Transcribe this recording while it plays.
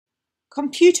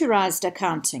Computerized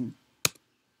accounting.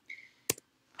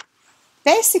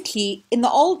 Basically, in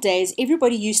the old days,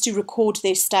 everybody used to record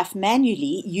their stuff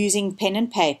manually using pen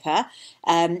and paper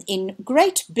in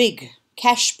great big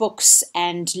cash books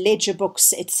and ledger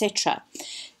books, etc.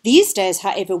 These days,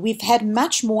 however, we've had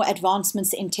much more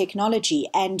advancements in technology,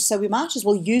 and so we might as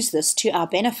well use this to our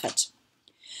benefit.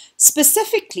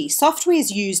 Specifically, software is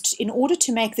used in order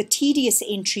to make the tedious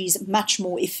entries much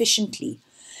more efficiently.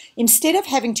 Instead of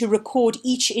having to record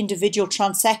each individual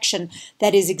transaction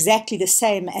that is exactly the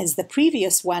same as the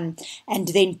previous one and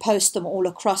then post them all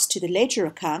across to the ledger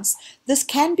accounts, this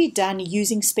can be done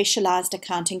using specialized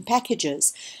accounting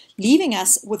packages, leaving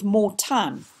us with more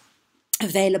time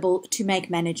available to make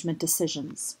management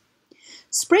decisions.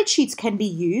 Spreadsheets can be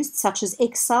used, such as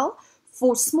Excel,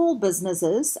 for small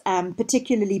businesses,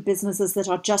 particularly businesses that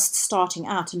are just starting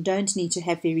out and don't need to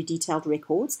have very detailed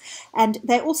records, and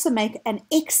they also make an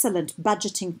excellent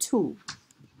budgeting tool.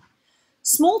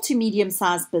 Small to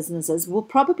medium-sized businesses will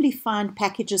probably find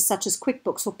packages such as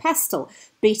QuickBooks or Pastel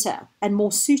better and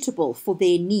more suitable for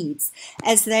their needs,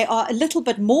 as they are a little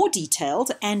bit more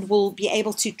detailed and will be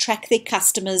able to track their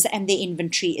customers and their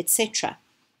inventory, etc.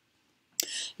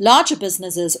 Larger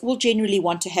businesses will generally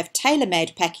want to have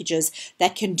tailor-made packages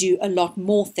that can do a lot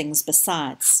more things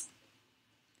besides.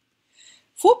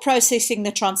 For processing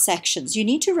the transactions, you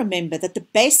need to remember that the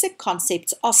basic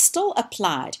concepts are still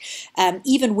applied,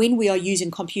 even when we are using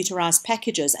computerized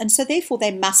packages, and so therefore they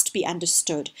must be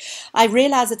understood. I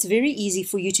realize it's very easy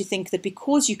for you to think that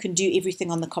because you can do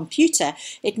everything on the computer,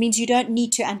 it means you don't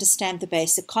need to understand the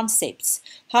basic concepts.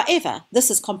 However, this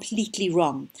is completely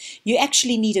wrong. You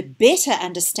actually need a better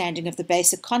understanding of the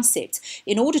basic concepts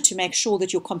in order to make sure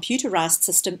that your computerized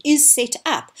system is set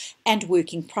up and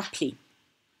working properly.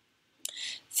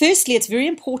 Firstly, it's very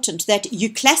important that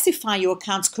you classify your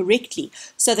accounts correctly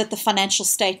so that the financial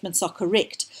statements are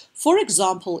correct. For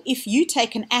example, if you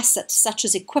take an asset such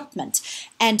as equipment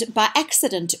and by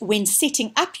accident when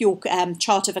setting up your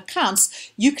chart of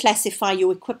accounts, you classify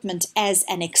your equipment as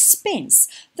an expense,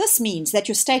 this means that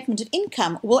your statement of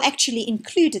income will actually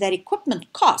include that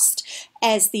equipment cost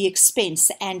as the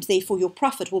expense, and therefore your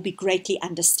profit will be greatly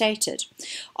understated.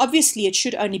 Obviously, it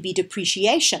should only be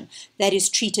depreciation that is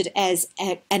treated as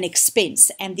an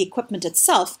expense, and the equipment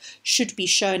itself should be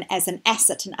shown as an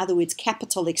asset, in other words,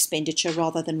 capital expenditure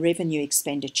rather than revenue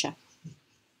expenditure.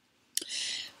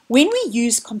 When we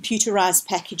use computerized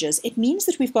packages, it means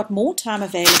that we've got more time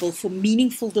available for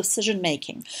meaningful decision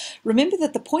making. Remember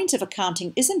that the point of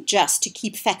accounting isn't just to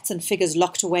keep facts and figures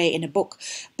locked away in a book,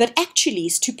 but actually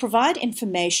is to provide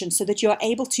information so that you're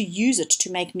able to use it to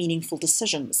make meaningful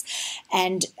decisions.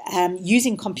 And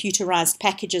using computerized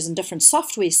packages and different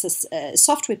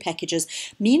software packages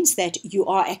means that you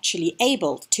are actually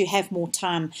able to have more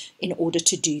time in order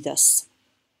to do this.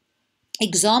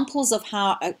 Examples of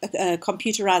how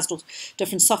computerized or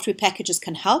different software packages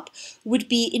can help would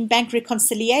be in bank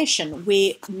reconciliation,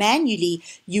 where manually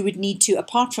you would need to,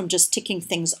 apart from just ticking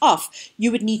things off,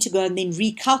 you would need to go and then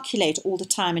recalculate all the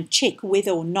time and check whether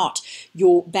or not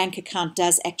your bank account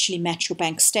does actually match your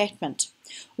bank statement.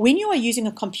 When you are using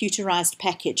a computerized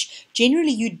package,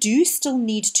 generally you do still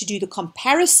need to do the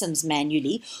comparisons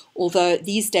manually, although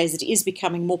these days it is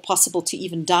becoming more possible to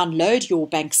even download your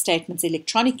bank statements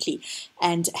electronically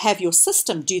and have your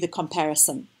system do the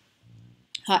comparison.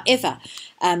 However,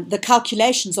 the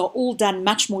calculations are all done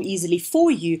much more easily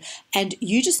for you, and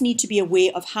you just need to be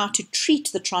aware of how to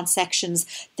treat the transactions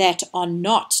that are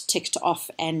not ticked off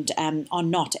and are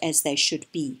not as they should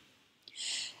be.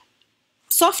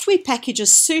 Software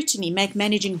packages certainly make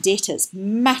managing debtors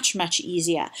much, much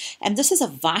easier. And this is a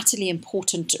vitally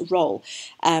important role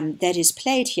that is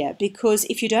played here, because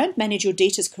if you don't manage your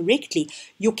debtors correctly,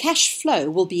 your cash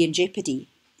flow will be in jeopardy.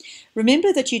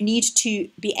 Remember that you need to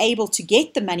be able to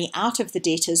get the money out of the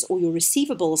debtors or your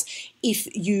receivables if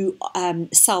you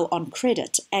sell on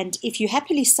credit. And if you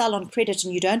happily sell on credit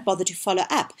and you don't bother to follow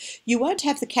up, you won't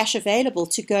have the cash available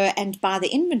to go and buy the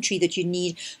inventory that you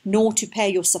need, nor to pay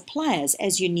your suppliers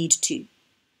as you need to.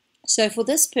 So for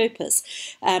this purpose,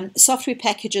 software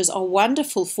packages are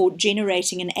wonderful for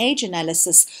generating an age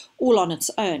analysis all on its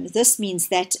own. This means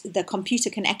that the computer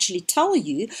can actually tell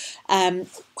you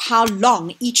how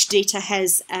long each debtor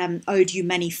has owed you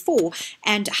money for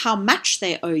and how much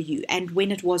they owe you and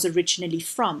when it was originally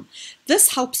from.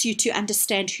 This helps you to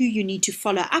understand who you need to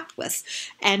follow up with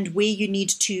and where you need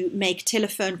to make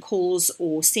telephone calls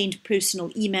or send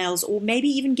personal emails or maybe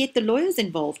even get the lawyers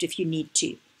involved if you need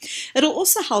to. It'll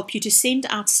also help you to send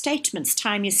out statements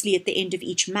timeously at the end of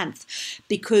each month,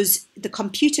 because the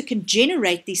computer can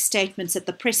generate these statements at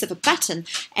the press of a button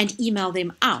and email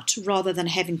them out rather than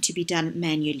having to be done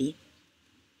manually.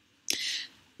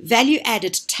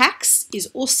 Value-added tax is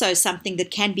also something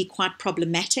that can be quite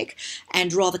problematic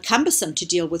and rather cumbersome to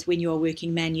deal with when you are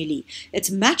working manually. It's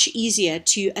much easier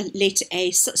to let a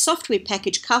software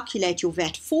package calculate your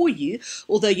VAT for you,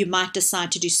 although you might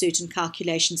decide to do certain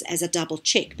calculations as a double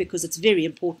check, because it's very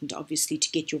important, obviously, to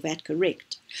get your VAT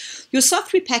correct. Your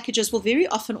software packages will very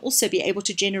often also be able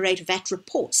to generate VAT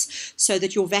reports so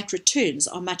that your VAT returns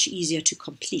are much easier to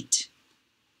complete.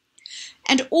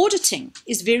 And auditing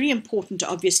is very important,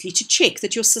 obviously, to check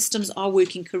that your systems are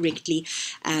working correctly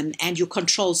and your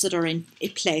controls that are in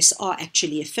place are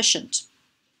actually efficient.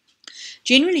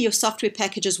 Generally, your software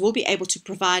packages will be able to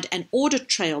provide an audit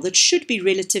trail that should be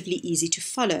relatively easy to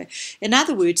follow. In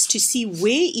other words, to see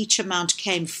where each amount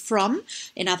came from,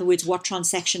 in other words, what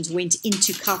transactions went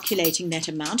into calculating that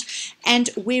amount, and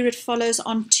where it follows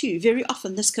on to. Very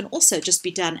often, this can also just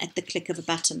be done at the click of a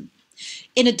button.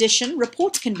 In addition,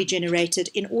 reports can be generated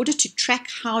in order to track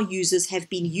how users have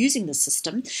been using the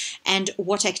system and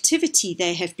what activity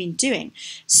they have been doing.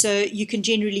 So you can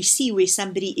generally see where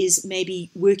somebody is maybe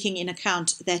working in an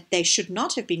account that they should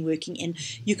not have been working in.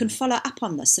 You can follow up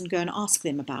on this and go and ask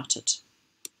them about it.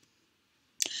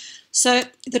 So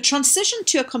the transition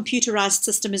to a computerized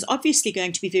system is obviously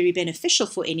going to be very beneficial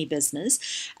for any business,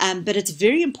 but it's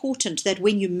very important that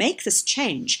when you make this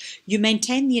change, you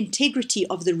maintain the integrity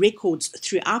of the records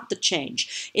throughout the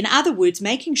change. In other words,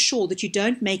 making sure that you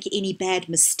don't make any bad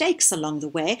mistakes along the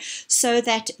way so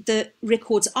that the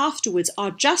records afterwards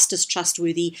are just as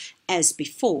trustworthy as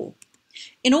before.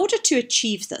 In order to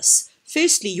achieve this,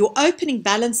 firstly, your opening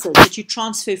balances that you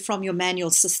transfer from your manual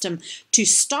system to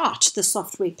start the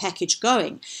software package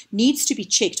going needs to be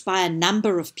checked by a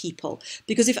number of people,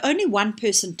 because if only one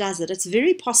person does it, it's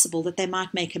very possible that they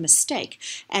might make a mistake,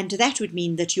 and that would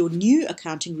mean that your new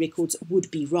accounting records would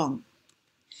be wrong.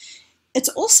 It's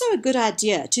also a good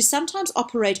idea to sometimes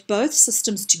operate both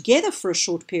systems together for a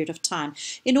short period of time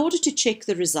in order to check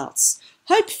the results.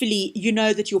 Hopefully, you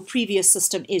know that your previous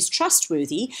system is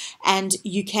trustworthy, and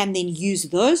you can then use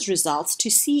those results to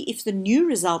see if the new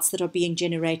results that are being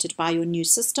generated by your new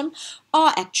system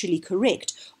are actually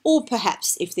correct, or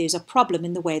perhaps if there's a problem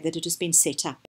in the way that it has been set up.